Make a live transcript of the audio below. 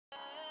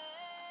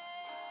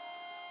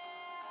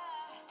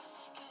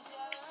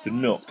the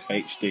Nook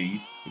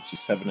HD, which is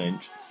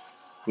 7-inch,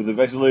 with a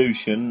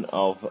resolution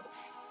of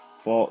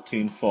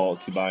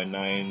 1440 by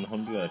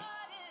 900.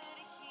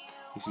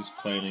 This is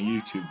playing a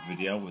YouTube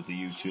video with the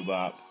YouTube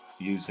app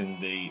using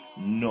the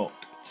Nook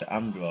to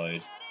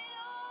Android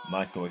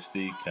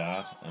microSD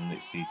card, and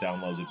it's the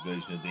downloaded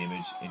version of the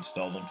image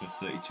installed onto a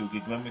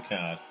 32GB memory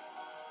card.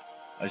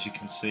 As you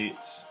can see,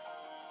 it's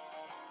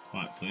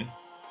quite clear.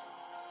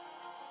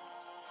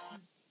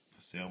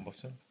 Press the home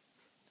button.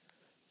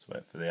 Let's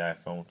wait for the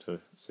iPhone to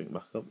sync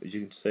back up. As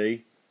you can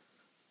see,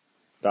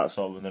 that's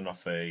all running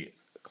off a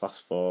Class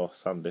 4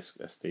 SanDisk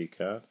SD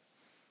card.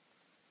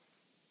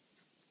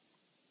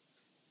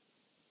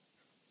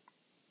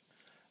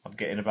 I'm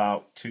getting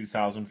about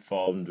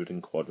 2,400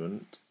 in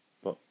quadrant,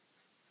 but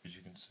as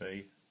you can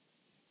see,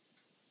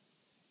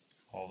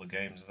 all the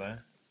games are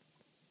there.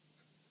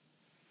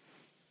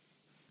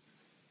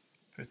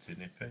 Pretty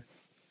nippy.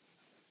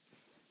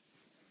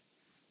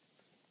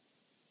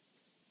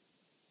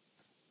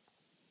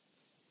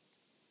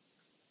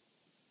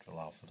 To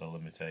allow for the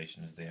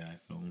limitations of the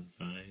iPhone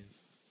 5.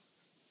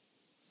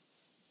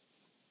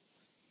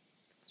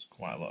 There's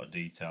quite a lot of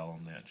detail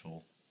on the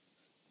actual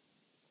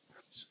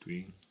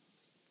screen.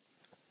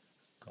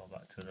 Go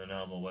back to the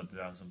normal web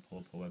browser and pull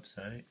up a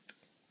website.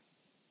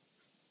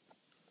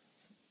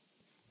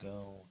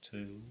 Go to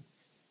as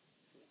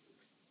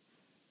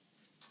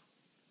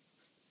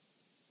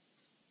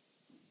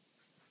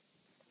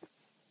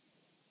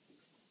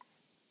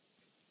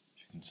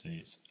you can see,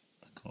 it's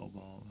a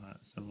Cobalt. Right,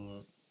 let's have a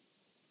look.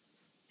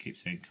 Keep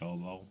saying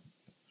Cobalt.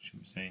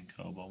 Should be saying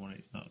Cobalt when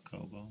it's not a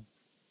Cobalt.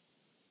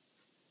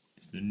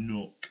 It's the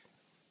Nook.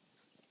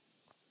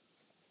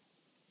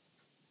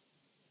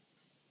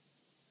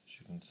 As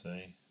you can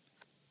see,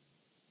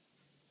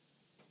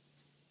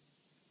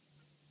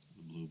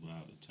 the blue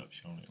bar at the top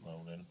showing it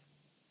loading.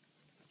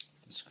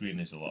 The screen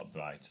is a lot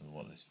brighter than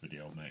what this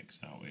video makes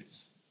out.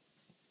 It's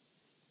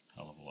a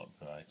hell of a lot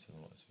brighter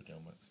than what this video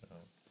makes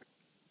out.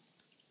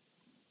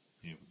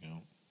 Here we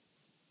go.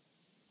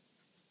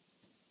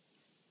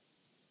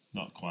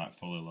 Not quite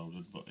fully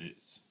loaded, but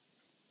it's.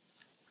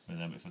 And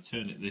then if I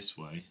turn it this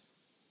way,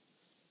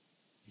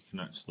 you can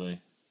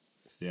actually,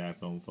 if the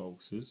iPhone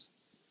focuses,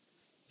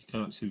 you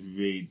can actually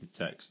read the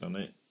text on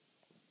it,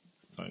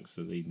 thanks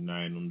to the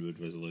 900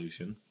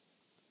 resolution.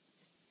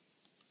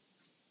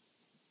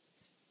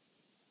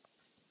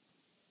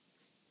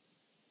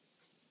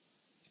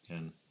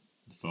 Again,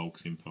 the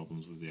focusing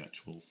problems with the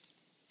actual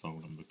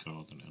phone I'm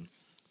recording on.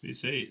 But you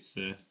see, it's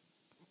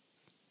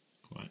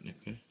quite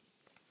nippy.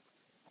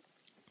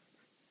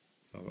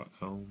 Go back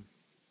home.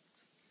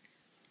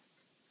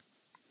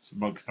 It's a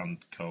bog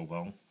stand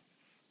Kobo.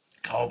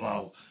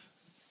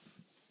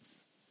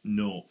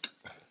 Nook.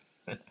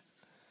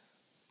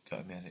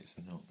 Got me head, it's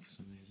a Nook for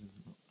some reason.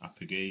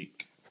 Happy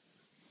Geek.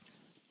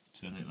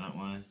 Turn it that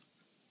way.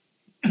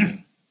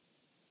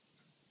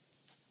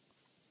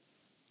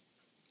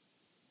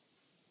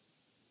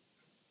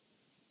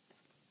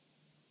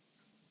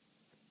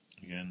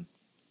 Again,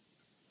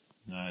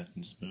 nice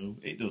and smooth.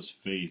 It does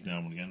freeze now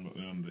and again, but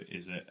remember, it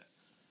is a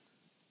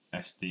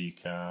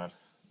SD card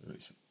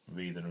which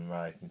reading and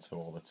writing to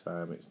all the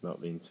time. It's not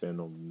the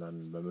internal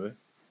NAND memory.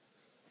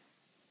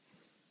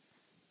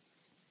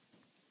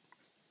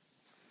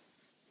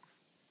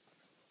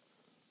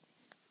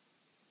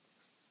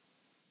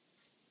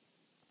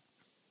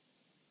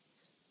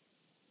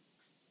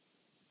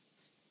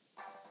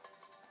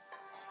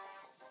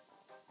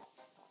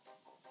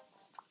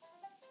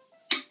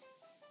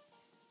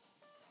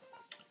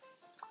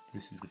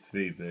 This is the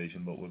free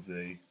version, but with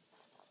the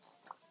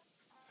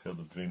Field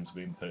of Dreams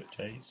being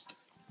purchased,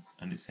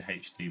 and it's the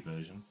HD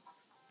version.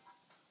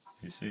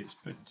 You see, it's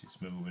pretty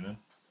smooth in it.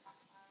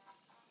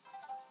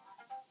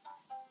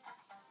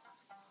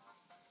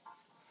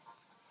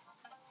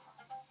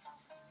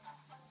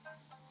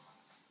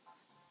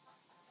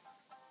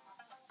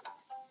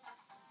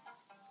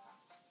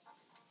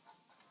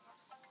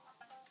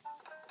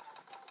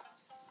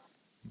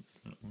 What's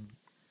that one?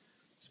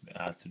 It's a bit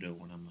hard to do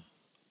when I'm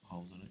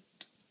holding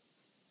it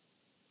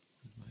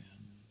with my hand.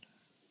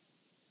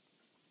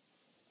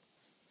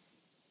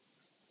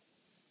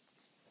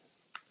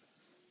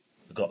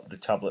 I got the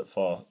tablet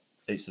for,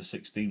 it's the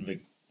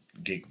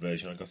 16GB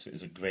version. I got it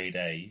as a grade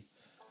A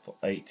for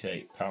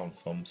 £88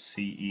 from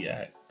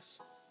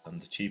CEX,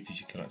 and the cheapest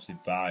you can actually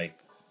buy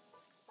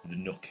the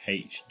Nook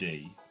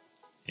HD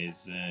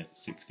is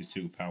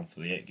 £62 for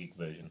the 8GB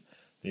version.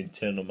 The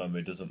internal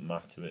memory doesn't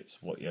matter, it's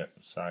what your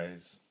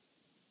size.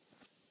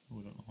 Oh,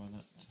 I don't know why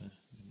that.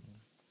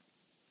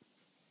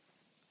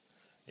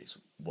 It's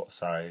what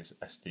size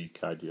SD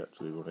card you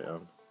actually run it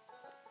on.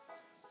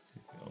 See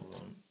if it'll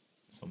run.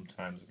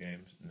 Sometimes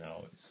games.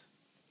 No, it's.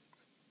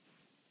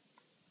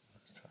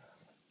 Let's try that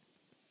one.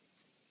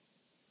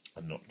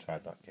 I've not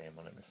tried that game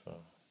on it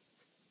before.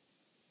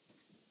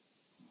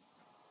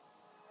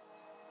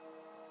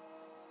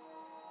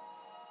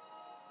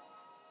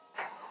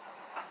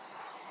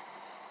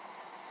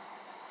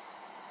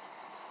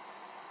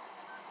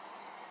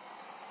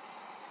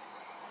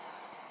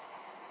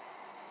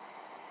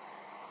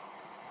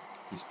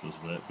 This does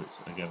work, but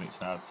again it's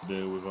hard to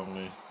do with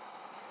only...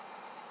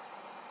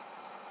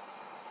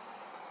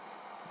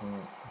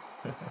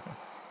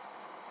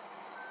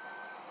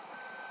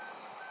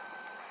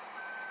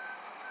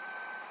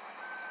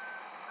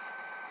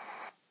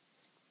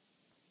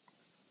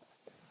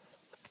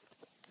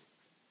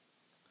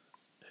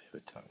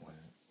 attack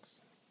works.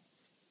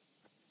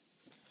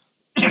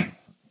 Put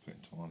it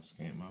into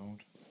landscape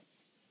mode.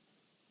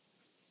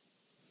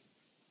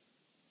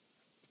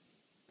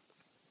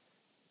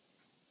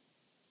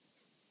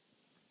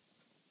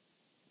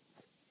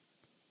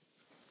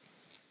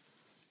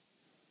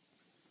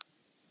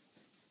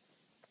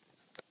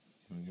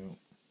 Here we go.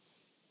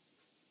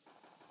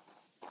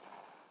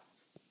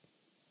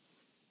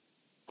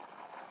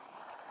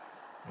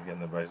 Again,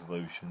 the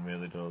resolution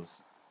really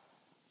does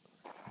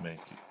make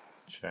it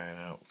shine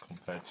out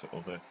compared to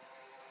other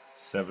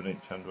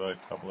 7-inch Android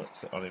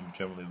tablets that only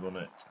generally run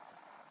at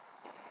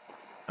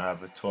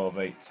either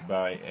 1280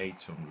 by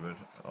 800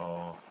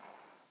 or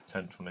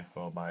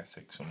 1024 by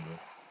 600.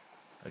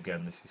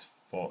 Again, this is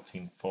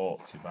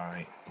 1440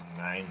 by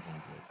 900.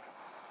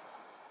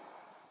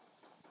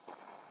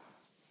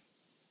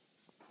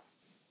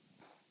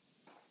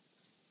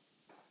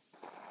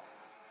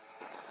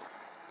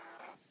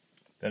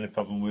 The only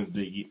problem with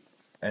the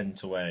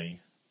N2A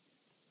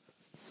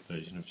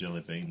version of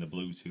Jelly Bean, the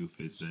Bluetooth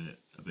is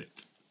a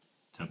bit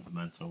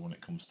temperamental when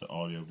it comes to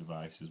audio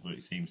devices, but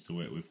it seems to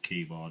work with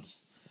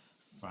keyboards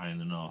fine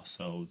and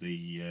also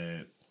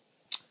the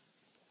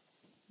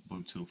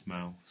Bluetooth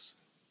mouse.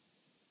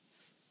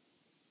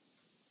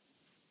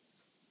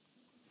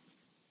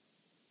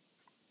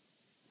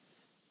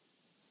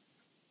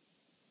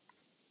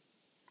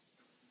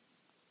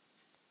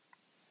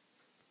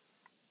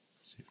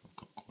 See if I've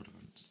got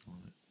quadrants on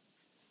it.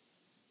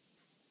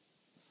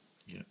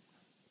 Yeah.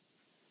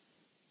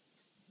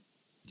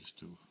 Just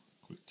do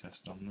a quick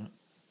test on that.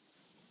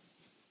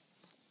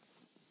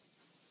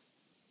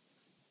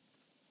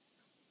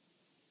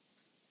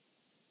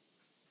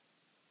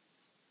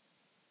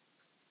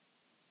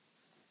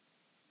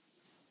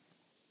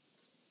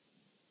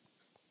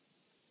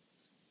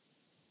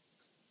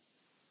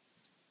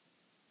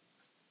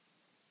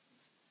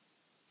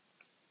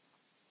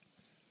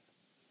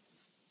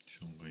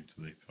 So I'm going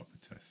to the proper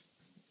test.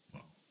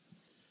 Well,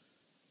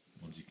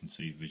 ones you can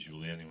see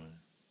visually anyway.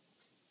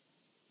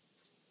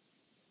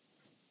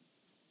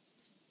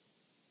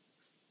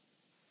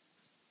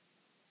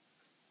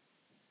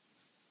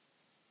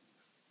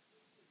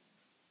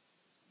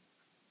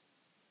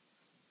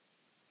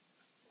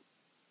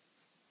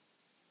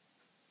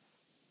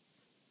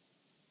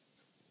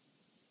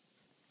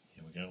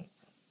 Here we go.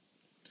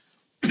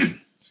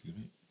 Excuse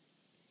me.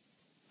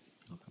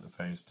 Look at the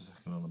frames per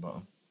second on the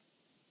bottom.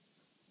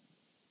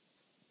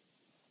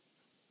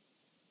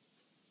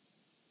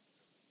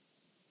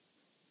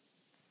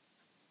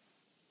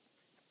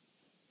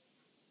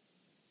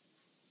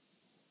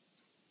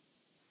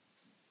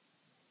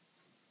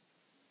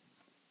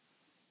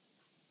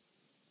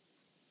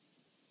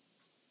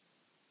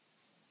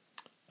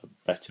 A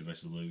better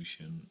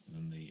resolution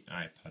than the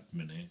iPad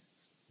mini.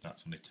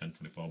 That's only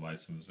 1024 by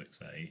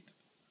 768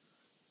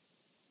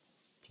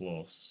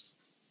 plus.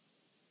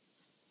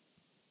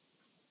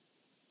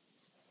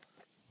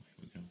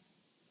 Here we go.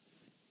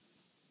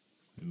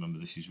 Remember,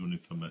 this is running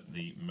from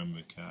the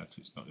memory card, so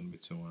it's not going to be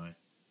too high.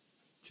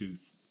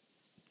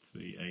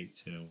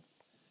 2382. You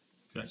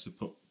can actually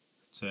put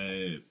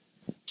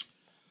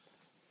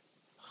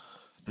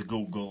the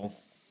Google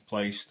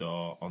Play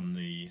Store on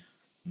the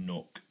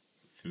Nook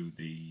through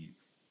the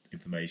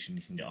information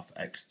you can get off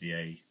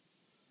XDA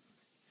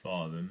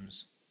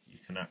forums. You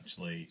can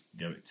actually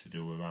get it to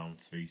do around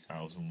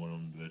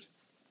 3100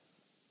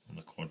 on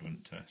the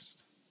quadrant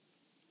test,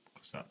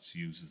 because that's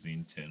uses the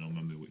internal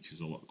memory, which is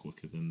a lot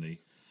quicker than the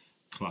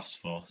Class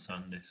 4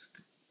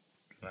 SanDisk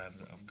drive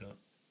that I've got.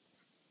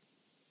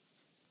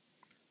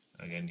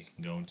 Again, you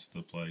can go into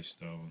the Play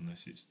Store and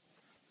this is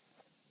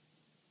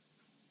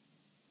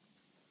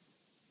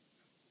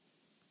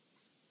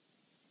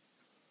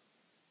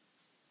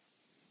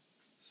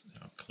see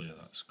how clear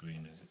that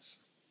screen is. It's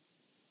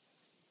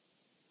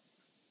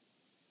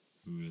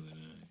really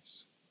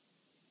nice.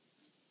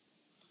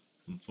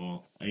 And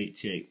for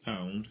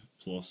 £88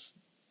 plus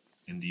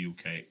in the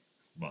UK,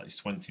 well,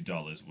 it's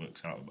 $20,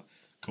 works out about,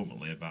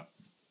 currently about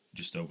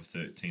just over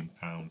 £13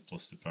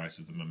 plus the price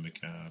of the memory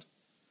card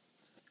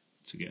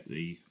to get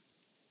the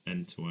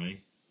N2A.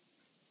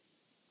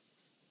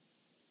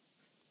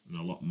 And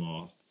a lot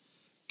more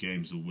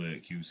games will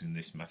work using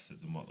this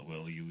method than what they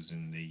will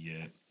using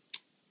the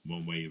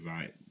one where you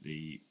write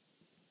the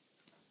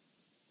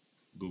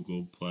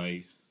Google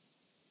Play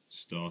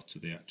Store to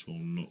the actual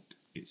Nook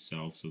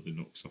itself, so the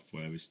Nook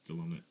software is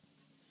still on it.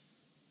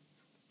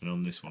 And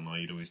on this one, all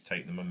you do is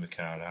take the memory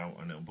card out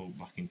and it'll boot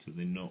back into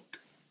the Nook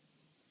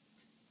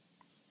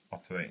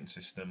operating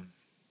system.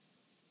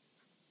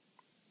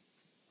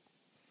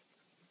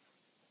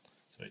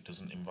 So it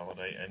doesn't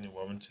invalidate any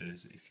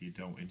warranties if you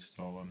don't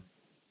install on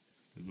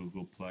the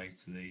Google Play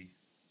to the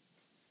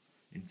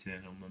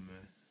internal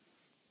memory,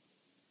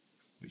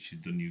 which which is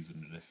done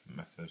using a different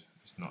method.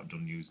 It's not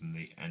done using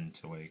the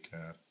N2A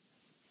card.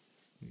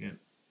 Again,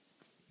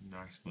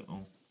 nice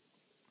little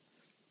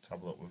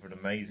tablet with an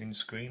amazing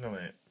screen on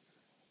it.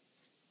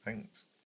 Thanks.